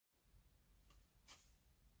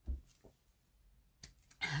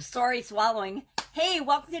Sorry, swallowing. Hey,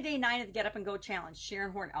 welcome to day 9 of the Get Up and Go Challenge.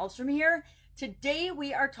 Sharon Horn-Elstrom here. Today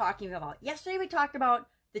we are talking about, yesterday we talked about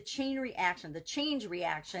the chain reaction, the change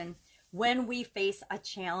reaction when we face a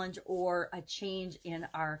challenge or a change in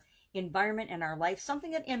our environment and our life, something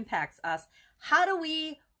that impacts us. How do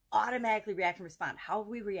we automatically react and respond? How have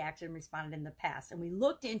we reacted and responded in the past? And we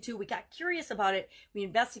looked into, we got curious about it, we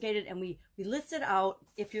investigated, and we listed out,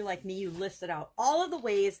 if you're like me, you listed out all of the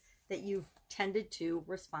ways that you've tended to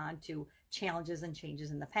respond to challenges and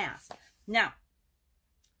changes in the past. Now,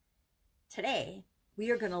 today we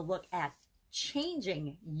are going to look at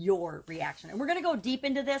changing your reaction. And we're going to go deep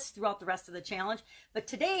into this throughout the rest of the challenge. But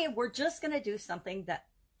today we're just going to do something that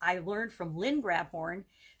I learned from Lynn Grabhorn.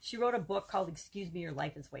 She wrote a book called Excuse Me, Your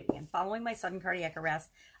Life is Waiting. And following my sudden cardiac arrest,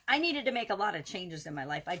 I needed to make a lot of changes in my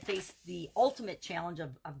life. I faced the ultimate challenge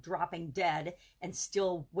of dropping dead and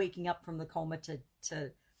still waking up from the coma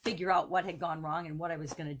to figure out what had gone wrong and what I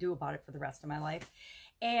was going to do about it for the rest of my life.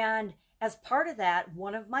 And as part of that,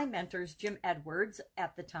 one of my mentors, Jim Edwards,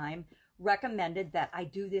 at the time, recommended that I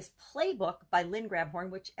do this playbook by Lynn Grabhorn,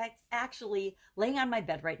 which actually laying on my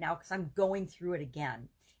bed right now because I'm going through it again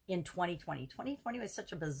in 2020. 2020 was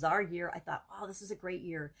such a bizarre year. I thought, wow, this is a great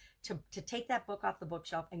year to take that book off the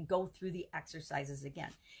bookshelf and go through the exercises again.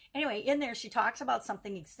 Anyway, in there, she talks about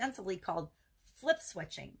something extensively called flip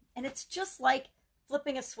switching. And it's just like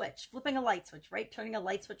flipping a switch, flipping a light switch, right? Turning a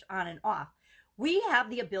light switch on and off. We have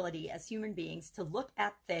the ability as human beings to look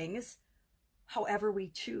at things however we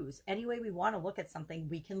choose. Any way we want to look at something,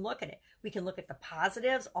 we can look at it. We can look at the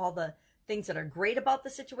positives, all the things that are great about the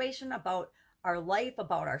situation, about our life,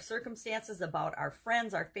 about our circumstances, about our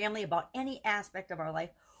friends, our family, about any aspect of our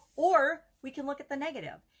life, or we can look at the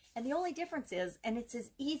negative. And the only difference is, and it's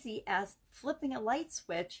as easy as flipping a light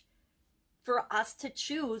switch for us to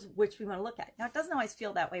choose which we want to look at. Now, it doesn't always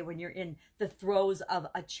feel that way when you're in the throes of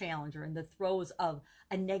a challenge or in the throes of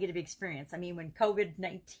a negative experience. I mean, when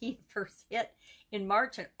COVID-19 first hit in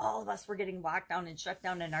March and all of us were getting locked down and shut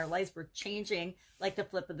down and our lives were changing like the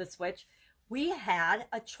flip of the switch, we had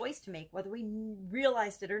a choice to make, whether we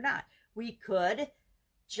realized it or not. We could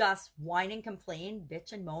just whine and complain,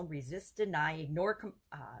 bitch and moan, resist, deny, ignore,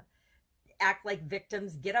 act like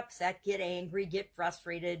victims, get upset, get angry, get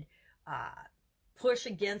frustrated, push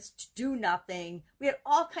against, do nothing. We had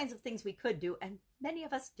all kinds of things we could do, and many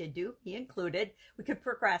of us did do, me included. We could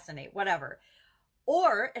procrastinate, whatever.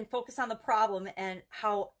 And focus on the problem and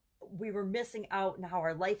how we were missing out and how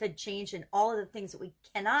our life had changed and all of the things that we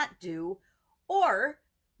cannot do. Or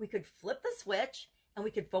we could flip the switch and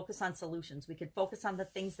we could focus on solutions. We could focus on the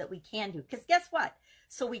things that we can do. Because guess what?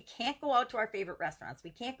 So we can't go out to our favorite restaurants.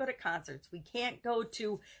 We can't go to concerts. We can't go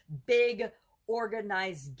to big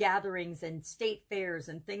organized gatherings and state fairs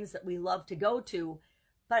and things that we love to go to,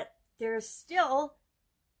 but there's still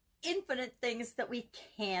infinite things that we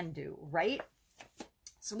can do, right?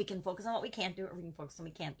 So we can focus on what we can't do, or we can focus on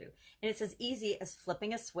what we can't do. And it's as easy as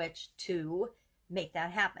flipping a switch to make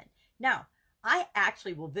that happen. Now, I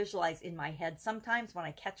actually will visualize in my head sometimes when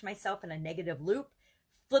I catch myself in a negative loop,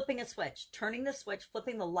 flipping a switch, turning the switch,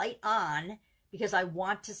 flipping the light on, because I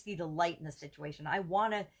want to see the light in the situation. I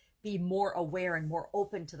want to be more aware and more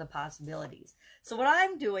open to the possibilities. So what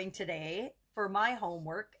I'm doing today for my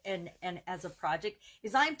homework and as a project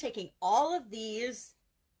is I'm taking all of these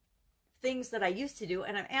things that I used to do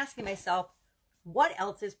and I'm asking myself, what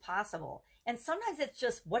else is possible? And sometimes it's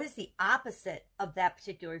just, what is the opposite of that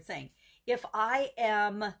particular thing? If I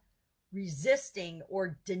am resisting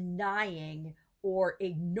or denying or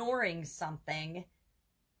ignoring something,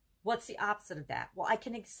 what's the opposite of that? Well, I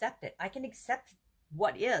can accept it. I can accept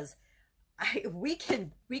what is. We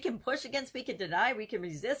can push against, we can deny, we can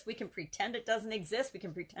resist, we can pretend it doesn't exist, we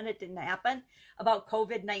can pretend it didn't happen about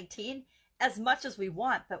COVID-19 as much as we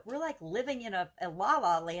want, but we're like living in a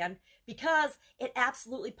la-la land because it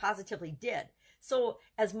absolutely positively did. So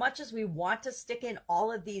as much as we want to stick in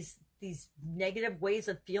all of these negative ways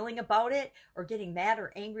of feeling about it or getting mad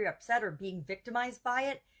or angry or upset or being victimized by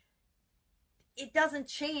it, it doesn't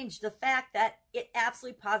change the fact that it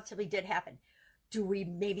absolutely positively did happen. Do we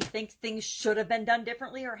maybe think things should have been done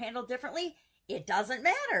differently or handled differently? It doesn't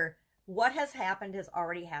matter. What has happened has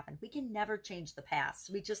already happened. We can never change the past.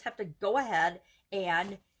 We just have to go ahead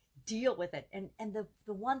and deal with it. And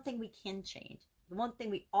the one thing we can change, the one thing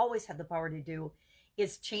we always have the power to do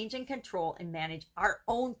is change and control and manage our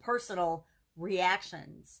own personal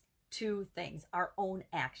reactions to things, our own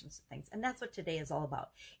actions to things. And that's what today is all about.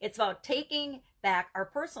 It's about taking back our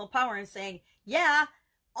personal power and saying, yeah,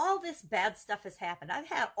 all this bad stuff has happened. I've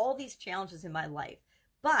had all these challenges in my life,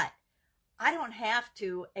 but I don't have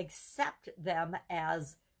to accept them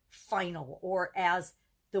as final or as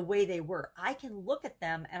the way they were. I can look at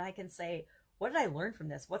them and I can say, what did I learn from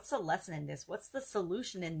this? What's the lesson in this? What's the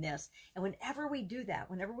solution in this? And whenever we do that,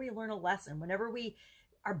 whenever we learn a lesson, whenever we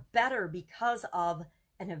are better because of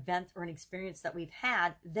an event or an experience that we've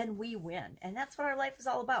had, then we win. And that's what our life is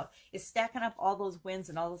all about, is stacking up all those wins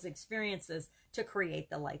and all those experiences to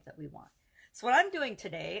create the life that we want. So what I'm doing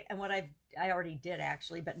today, and what I already did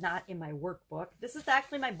actually, but not in my workbook. This is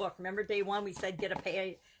actually my book. Remember day one, we said get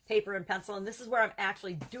a paper and pencil, and this is where I'm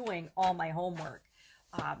actually doing all my homework,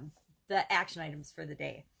 the action items for the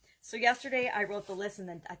day. So yesterday I wrote the list, and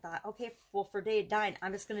then I thought, okay, well, for day 9,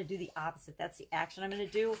 I'm just going to do the opposite. That's the action I'm going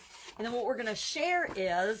to do. And then what we're going to share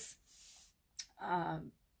is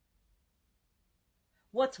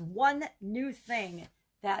what's one new thing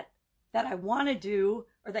that I want to do,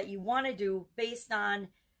 or that you want to do, based on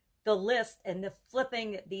the list and the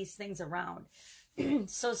flipping these things around.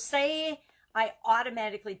 So say I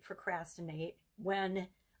automatically procrastinate when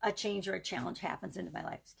a change or a challenge happens into my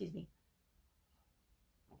life. Excuse me.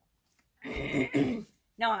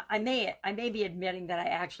 Now, I may be admitting that I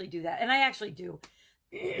actually do that, and I actually do.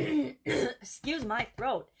 Excuse my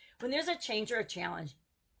throat. When there's a change or a challenge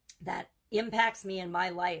that impacts me in my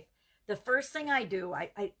life, the first thing I do,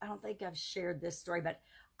 I don't think I've shared this story, but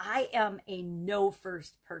I am a no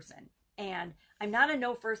first person. And I'm not a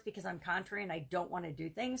no first because I'm contrary and I don't want to do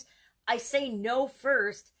things. I say no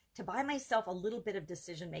first to buy myself a little bit of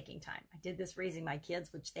decision-making time. I did this raising my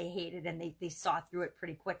kids, which they hated, and they saw through it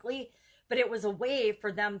pretty quickly. But it was a way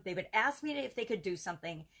for them. They would ask me if they could do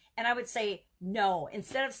something, and I would say no.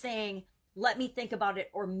 Instead of saying, let me think about it,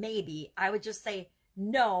 or maybe, I would just say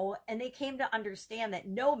no. And they came to understand that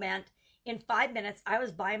no meant in 5 minutes, I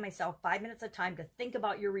was buying myself 5 minutes of time to think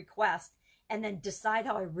about your request and then decide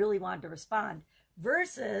how I really wanted to respond,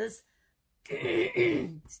 versus,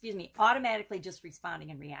 excuse me, automatically just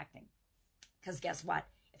responding and reacting. Because guess what?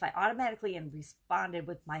 If I automatically and responded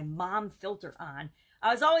with my mom filter on,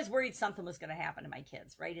 I was always worried something was going to happen to my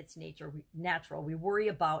kids, right? It's natural. We worry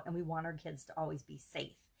about, and we want our kids to always be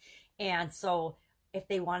safe. And so if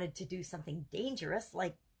they wanted to do something dangerous,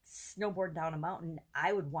 like snowboard down a mountain,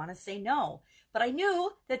 I would want to say no. But I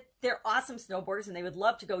knew that they're awesome snowboarders and they would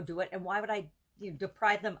love to go do it. And why would I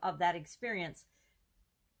deprive them of that experience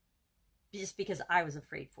just because I was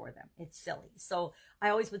afraid for them? It's silly. So I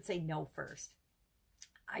always would say no first.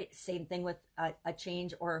 Same thing with a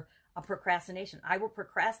change or a procrastination. I will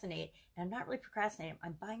procrastinate, and I'm not really procrastinating.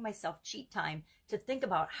 I'm buying myself cheat time to think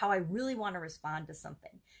about how I really want to respond to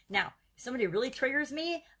something. Now, if somebody really triggers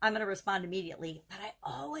me, I'm going to respond immediately, but I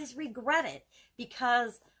always regret it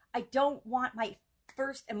because I don't want my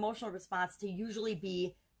first emotional response to usually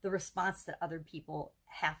be the response that other people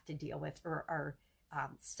have to deal with or are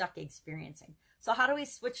stuck experiencing. So how do we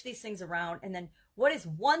switch these things around? And then what is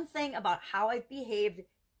one thing about how I've behaved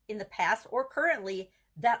in the past or currently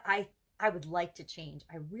that I would like to change?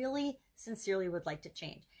 I really sincerely would like to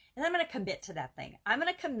change. And I'm going to commit to that thing. I'm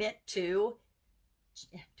going to commit to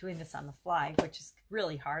doing this on the fly, which is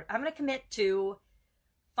really hard. I'm going to commit to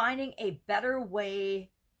finding a better way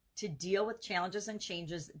to deal with challenges and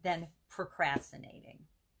changes than procrastinating.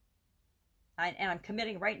 And I'm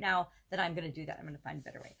committing right now that I'm going to do that. I'm going to find a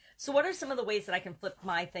better way. So what are some of the ways that I can flip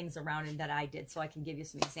my things around and that I did, so I can give you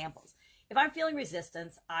some examples? If I'm feeling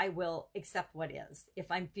resistance, I will accept what is.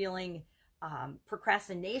 If I'm feeling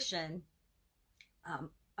procrastination,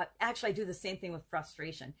 actually I do the same thing with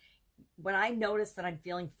frustration. When I notice that I'm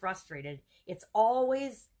feeling frustrated, it's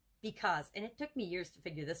always because, and it took me years to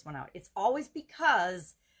figure this one out, it's always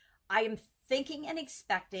because I am thinking and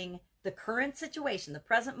expecting the current situation, the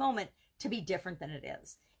present moment, to be different than it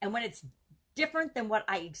is. And when it's different than what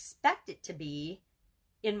I expect it to be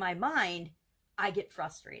in my mind, I get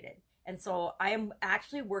frustrated. And so I am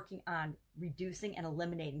actually working on reducing and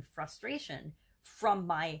eliminating frustration from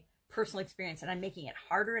my personal experience. And I'm making it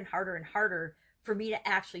harder and harder and harder for me to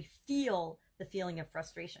actually feel the feeling of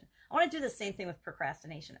frustration. I want to do the same thing with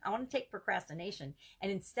procrastination. I want to take procrastination,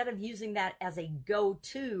 and instead of using that as a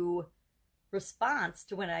go-to response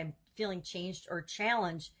to when I'm feeling changed or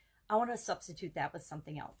challenged, I want to substitute that with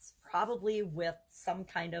something else, probably with some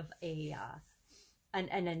kind of an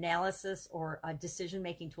analysis or a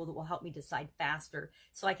decision-making tool that will help me decide faster,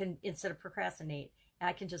 so I can, instead of procrastinate,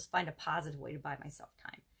 I can just find a positive way to buy myself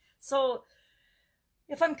time. So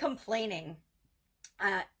if I'm complaining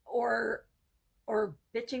or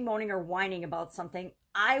bitching, moaning, or whining about something,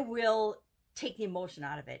 I will take the emotion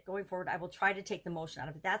out of it. Going forward, I will try to take the emotion out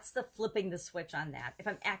of it. That's the flipping the switch on that. If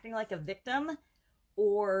I'm acting like a victim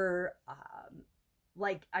or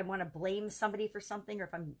like I want to blame somebody for something, or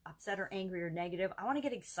if I'm upset or angry or negative, I want to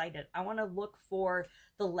get excited. I want to look for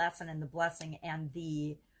the lesson and the blessing and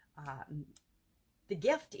the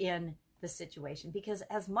gift in the situation. Because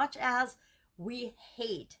as much as we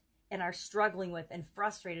hate and are struggling with and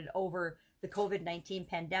frustrated over the COVID-19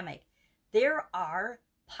 pandemic, there are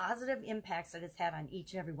positive impacts that it's had on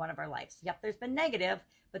each and every one of our lives. Yep, there's been negative,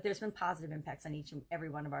 but there's been positive impacts on each and every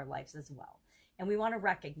one of our lives as well. And we want to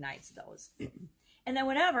recognize those. And then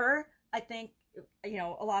whenever I think,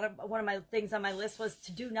 one of my things on my list was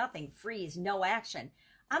to do nothing, freeze, no action.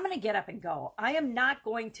 I'm going to get up and go. I am not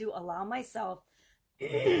going to allow myself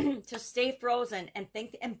to stay frozen and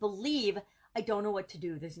think and believe I don't know what to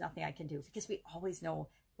do. There's nothing I can do, because we always know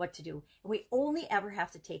what to do. And we only ever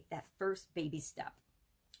have to take that first baby step.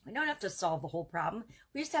 We don't have to solve the whole problem.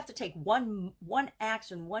 We just have to take one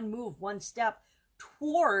action, one move, one step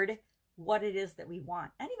toward what it is that we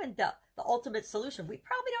want. And even the ultimate solution. We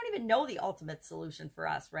probably don't even know the ultimate solution for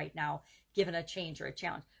us right now, given a change or a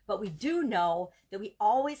challenge. But we do know that we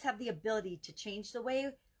always have the ability to change the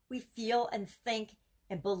way we feel and think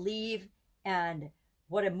and believe, and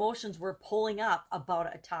what emotions we're pulling up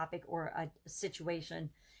about a topic or a situation.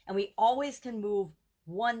 And we always can move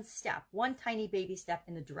one step, one tiny baby step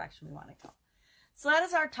in the direction we want to go. So that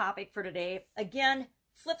is our topic for today. Again,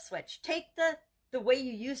 flip switch. Take the way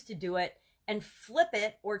you used to do it and flip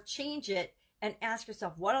it or change it, and ask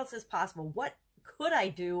yourself, what else is possible? What could I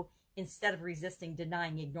do instead of resisting,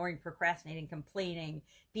 denying, ignoring, procrastinating, complaining,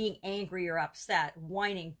 being angry or upset,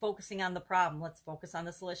 whining, focusing on the problem? Let's focus on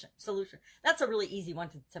the solution. That's a really easy one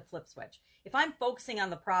to flip switch. If I'm focusing on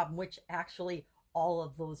the problem, which actually all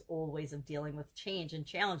of those old ways of dealing with change and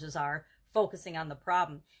challenges are focusing on the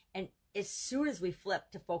problem. And as soon as we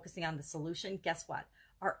flip to focusing on the solution, guess what?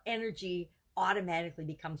 Our energy automatically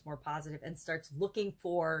becomes more positive and starts looking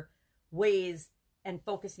for ways and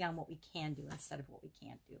focusing on what we can do instead of what we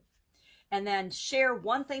can't do. And then share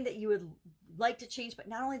one thing that you would like to change, but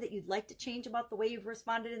not only that you'd like to change about the way you've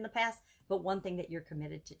responded in the past, but one thing that you're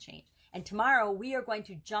committed to change. And tomorrow we are going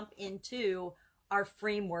to jump into our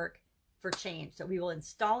framework for change that we will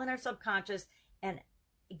install in our subconscious, and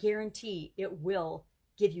guarantee it will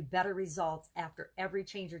give you better results after every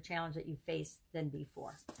change or challenge that you face than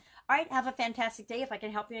before. All right, have a fantastic day. If I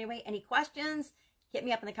can help you anyway, any questions, hit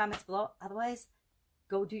me up in the comments below. Otherwise,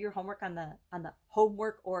 go do your homework on the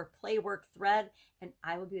homework or playwork thread, and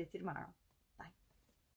I will be with you tomorrow.